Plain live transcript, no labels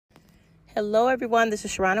Hello, everyone. This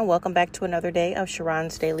is Sharon, and welcome back to another day of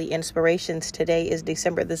Sharon's Daily Inspirations. Today is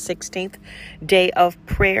December the 16th, day of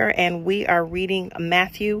prayer, and we are reading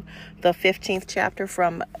Matthew, the 15th chapter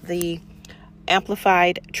from the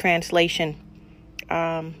Amplified Translation.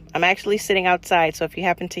 I'm actually sitting outside, so if you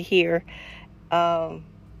happen to hear the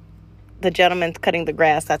gentleman cutting the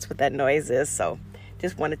grass, that's what that noise is. So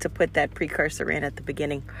just wanted to put that precursor in at the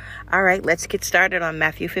beginning. All right, let's get started on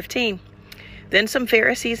Matthew 15. Then some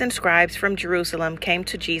Pharisees and scribes from Jerusalem came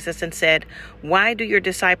to Jesus and said, "Why do your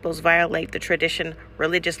disciples violate the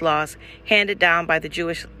religious laws handed down by the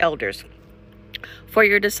Jewish elders? For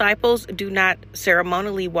your disciples do not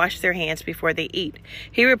ceremonially wash their hands before they eat."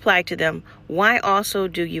 He replied to them, "Why also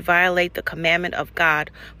do you violate the commandment of God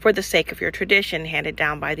for the sake of your tradition handed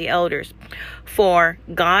down by the elders? For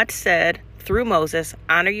God said through Moses,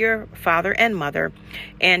 'Honor your father and mother,'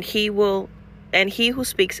 and he who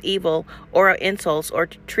speaks evil or insults or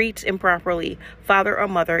treats improperly father or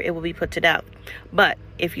mother, it will be put to death. But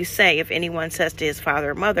if anyone says to his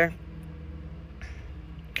father or mother,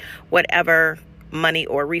 'Whatever money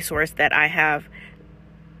or resource that I have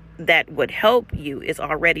that would help you is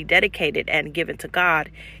already dedicated and given to God,'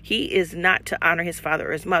 he is not to honor his father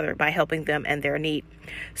or his mother by helping them and their need.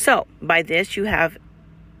 So by this you have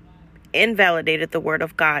invalidated the word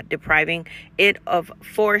of God, depriving it of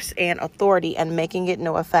force and authority and making it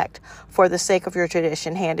no effect for the sake of your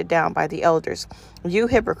tradition handed down by the elders. You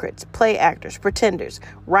hypocrites, play actors, pretenders,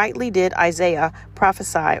 rightly did Isaiah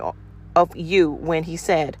prophesy of you when he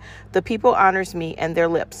said, 'The people honors me and their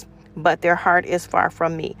lips, but their heart is far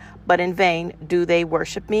from me. But in vain do they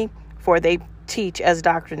worship me, for they teach as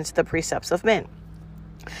doctrines the precepts of men.'"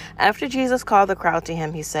 After Jesus called the crowd to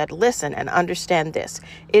him, he said, "Listen and understand this.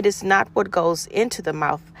 It is not what goes into the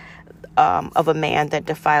mouth of a man that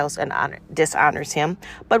defiles and dishonors him,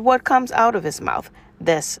 but what comes out of his mouth,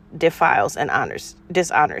 this defiles and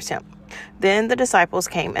dishonors him." Then the disciples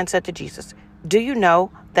came and said to Jesus, "Do you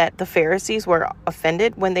know that the Pharisees were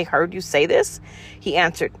offended when they heard you say this?" He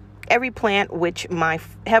answered, "Every plant which my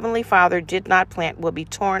heavenly Father did not plant will be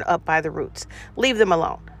torn up by the roots. Leave them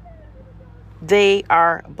alone. They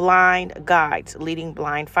are blind guides leading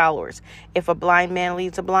blind followers. If a blind man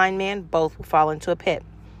leads a blind man, both will fall into a pit."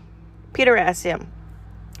 Peter asked him,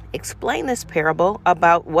 "Explain this parable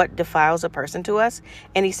about what defiles a person to us."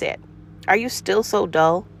 And he said, "Are you still so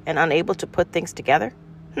dull and unable to put things together?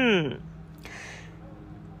 Do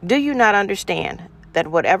you not understand that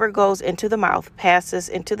whatever goes into the mouth passes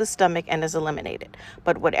into the stomach and is eliminated?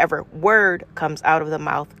 But whatever word comes out of the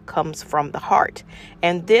mouth comes from the heart.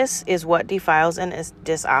 And this is what defiles and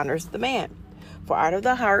dishonors the man. For out of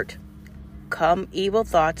the heart come evil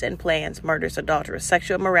thoughts and plans, murders, adulteries,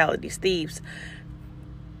 sexual immoralities,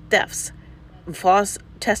 thefts, false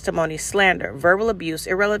testimony, slander, verbal abuse,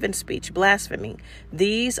 irrelevant speech, blasphemy.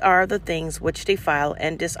 These are the things which defile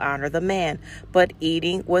and dishonor the man, but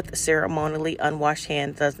eating with ceremonially unwashed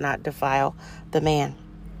hands does not defile the man."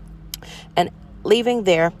 And leaving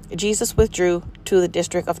there, Jesus withdrew to the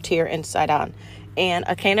district of Tyre and Sidon. And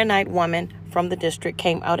a Canaanite woman from the district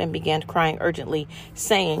came out and began crying urgently,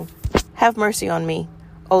 saying, "Have mercy on me,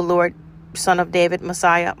 O Lord, Son of David,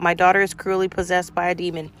 Messiah. My daughter is cruelly possessed by a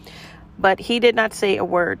demon." But he did not say a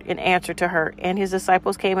word in answer to her. And his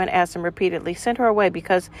disciples came and asked him repeatedly, "Send her away,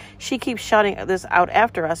 because she keeps shouting this out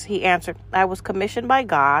after us." He answered, "I was commissioned by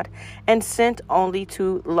God and sent only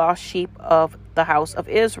to lost sheep of the house of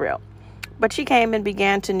Israel." But she came and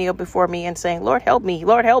began to kneel before me and saying, "Lord, help me,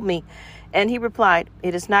 Lord, help me." And he replied,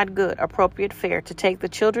 "It is not good, appropriate fare to take the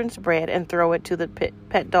children's bread and throw it to the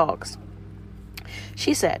pet dogs."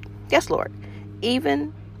 She said, "Yes, Lord,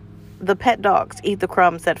 even the pet dogs eat the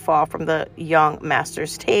crumbs that fall from the young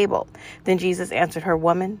master's table." Then Jesus answered her,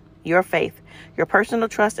 "Woman, your faith, your personal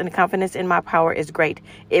trust and confidence in my power is great.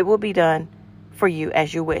 It will be done for you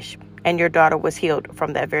as you wish." And your daughter was healed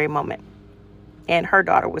from that very moment. And her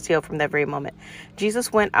daughter was healed from that very moment.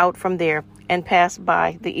 Jesus went out from there and passed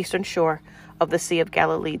by the eastern shore of the Sea of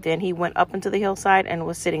Galilee. Then he went up into the hillside and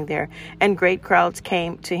was sitting there. And great crowds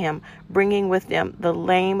came to him, bringing with them the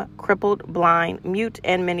lame, crippled, blind, mute,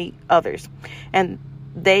 and many others. And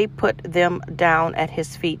they put them down at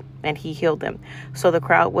his feet, and he healed them. So the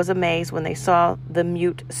crowd was amazed when they saw the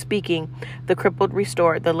mute speaking, the crippled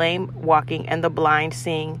restored, the lame walking, and the blind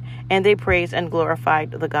seeing. And they praised and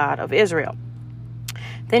glorified the God of Israel.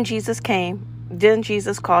 Then Jesus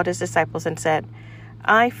called his disciples and said,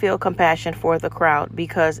 "I feel compassion for the crowd,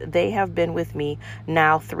 because they have been with me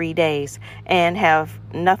now 3 days and have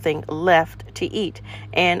nothing left to eat.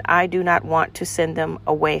 And I do not want to send them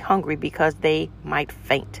away hungry, because they might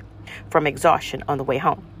faint from exhaustion on the way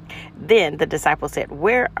home." Then the disciples said,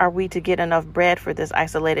 "Where are we to get enough bread for this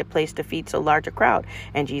isolated place to feed so large a crowd?"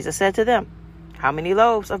 And Jesus said to them, "How many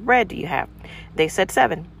loaves of bread do you have?" They said,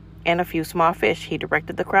 7, and a few small fish. He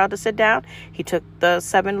directed the crowd to sit down. He took the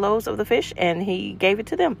 7 loaves of the fish and he gave it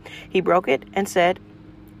to them. He broke it and said,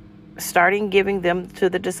 starting giving them to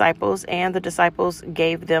the disciples, and the disciples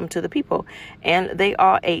gave them to the people. And they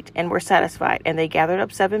all ate and were satisfied. And they gathered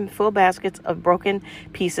up 7 full baskets of broken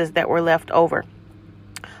pieces that were left over.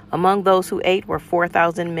 Among those who ate were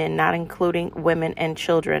 4,000 men, not including women and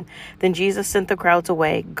children. Then Jesus sent the crowds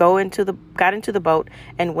away, got into the boat,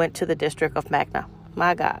 and went to the district of Magna.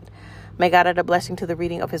 My God. May God add a blessing to the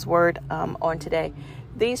reading of his word on today.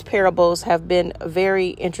 These parables have been very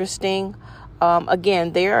interesting.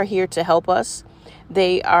 Again, they are here to help us.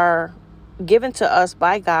 They are given to us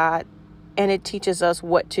by God, and it teaches us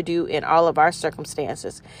what to do in all of our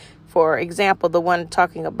circumstances. For example, the one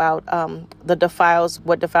talking about what defiles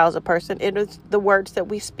a person, it is the words that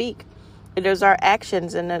we speak. It is our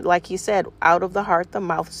actions. And like he said, out of the heart, the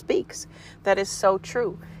mouth speaks. That is so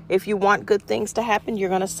true. If you want good things to happen, you're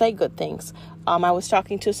going to say good things. I was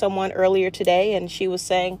talking to someone earlier today, and she was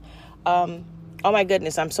saying, oh my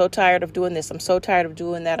goodness, I'm so tired of doing this. I'm so tired of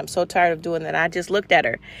doing that. I'm so tired of doing that. I just looked at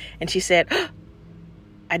her and she said,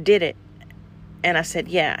 I did it. And I said,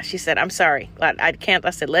 yeah. She said, I'm sorry. I can't. I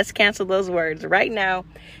said, let's cancel those words right now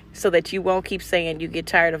so that you won't keep saying you get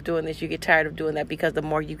tired of doing this. You get tired of doing that, because the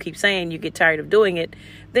more you keep saying you get tired of doing it,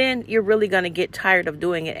 then you're really going to get tired of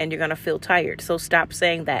doing it and you're going to feel tired. So stop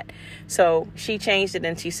saying that. So she changed it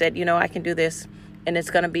and she said, I can do this and it's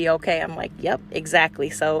going to be okay. I'm like, yep, exactly.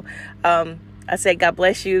 So I said, God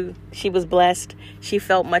bless you. She was blessed. She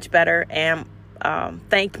felt much better and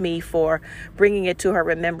thanked me for bringing it to her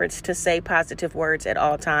remembrance to say positive words at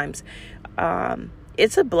all times.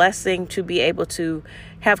 It's a blessing to be able to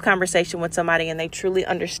have conversation with somebody and they truly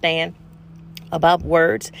understand about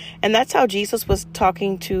words. And that's how Jesus was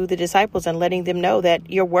talking to the disciples and letting them know that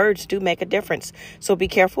your words do make a difference. So be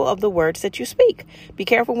careful of the words that you speak. Be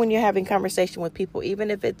careful when you're having conversation with people, even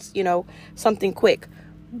if it's, something quick.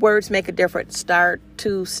 Words make a difference. Start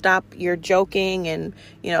to stop your joking and,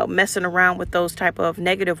 messing around with those type of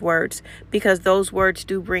negative words, because those words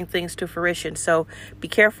do bring things to fruition. So be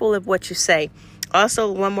careful of what you say.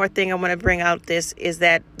 Also, one more thing I want to bring out is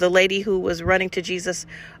that the lady who was running to Jesus,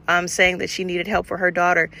 saying that she needed help for her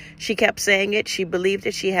daughter, she kept saying it. She believed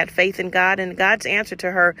it. She had faith in God, and God's answer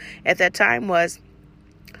to her at that time was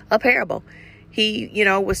a parable. He,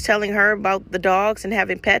 was telling her about the dogs and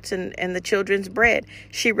having pets and the children's bread.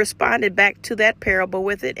 She responded back to that parable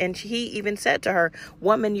with it. And he even said to her,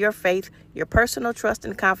 "Woman, your faith, your personal trust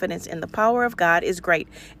and confidence in the power of God is great,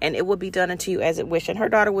 and it will be done unto you as it wished." And her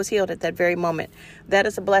daughter was healed at that very moment. That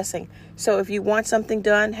is a blessing. So if you want something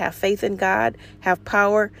done, have faith in God, have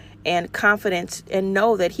power and confidence, and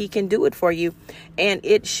know that he can do it for you. And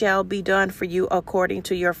it shall be done for you according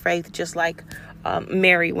to your faith, just like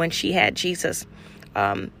Mary when she had Jesus.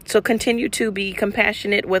 So continue to be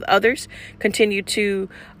compassionate with others. Continue to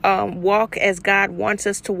walk as God wants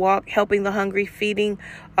us to walk, helping the hungry, feeding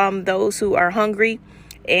those who are hungry,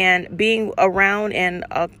 and being around and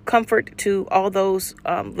comfort to all those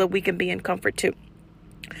that we can be in comfort to.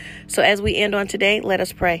 So as we end on today, let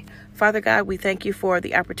us pray. Father God, we thank you for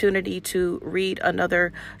the opportunity to read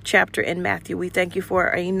another chapter in Matthew. We thank you for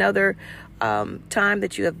another time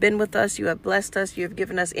that you have been with us. You have blessed us. You have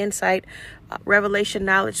given us insight, revelation,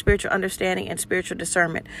 knowledge, spiritual understanding, and spiritual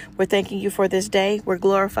discernment. We're thanking you for this day. We're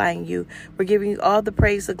glorifying you. We're giving you all the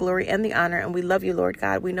praise, the glory, and the honor. And we love you, Lord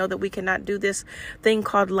God. We know that we cannot do this thing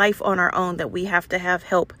called life on our own, that we have to have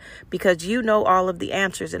help, because you know all of the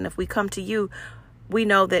answers. And if we come to you, we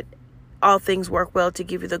know that all things work well to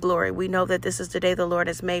give you the glory. We know that this is the day the Lord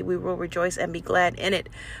has made. We will rejoice and be glad in it.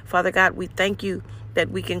 Father God, we thank you that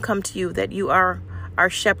we can come to you, that you are our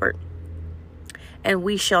shepherd and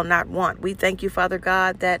we shall not want. We thank you, Father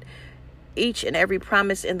God, that each and every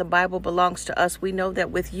promise in the Bible belongs to us. We know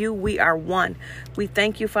that with you, we are one. We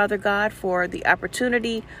thank you, Father God, for the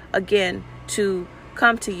opportunity again to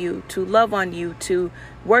come to you, to love on you, to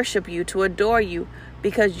worship you, to adore you,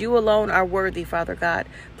 because you alone are worthy, Father God.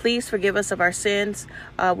 Please forgive us of our sins.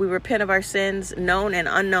 We repent of our sins, known and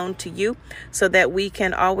unknown to you, so that we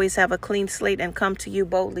can always have a clean slate and come to you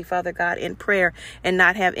boldly, Father God, in prayer and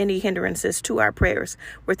not have any hindrances to our prayers.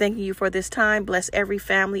 We're thanking you for this time. Bless every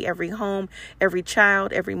family, every home, every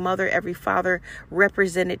child, every mother, every father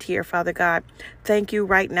represented here, Father God. Thank you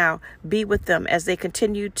right now. Be with them as they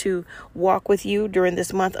continue to walk with you during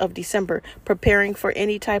this month of December, preparing for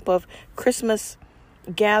any type of Christmas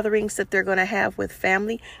gatherings that they're going to have with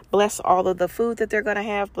family. Bless all of the food that they're going to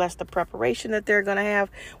have. Bless the preparation that they're going to have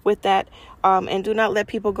with that. And do not let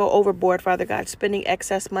people go overboard, Father God, spending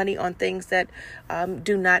excess money on things that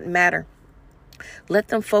do not matter. Let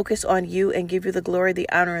them focus on you and give you the glory, the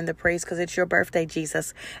honor, and the praise, because it's your birthday,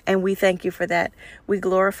 Jesus. And we thank you for that. We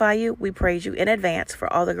glorify you. We praise you in advance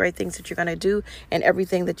for all the great things that you're going to do and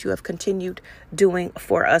everything that you have continued doing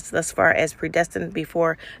for us thus far as predestined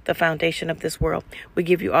before the foundation of this world. We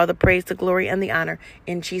give you all the praise, the glory, and the honor.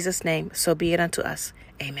 In Jesus' name, so be it unto us.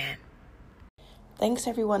 Amen. Thanks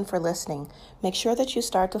everyone for listening. Make sure that you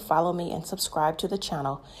start to follow me and subscribe to the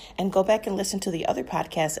channel and go back and listen to the other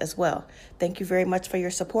podcasts as well. Thank you very much for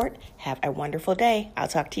your support. Have a wonderful day. I'll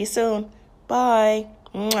talk to you soon. Bye.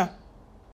 Mwah.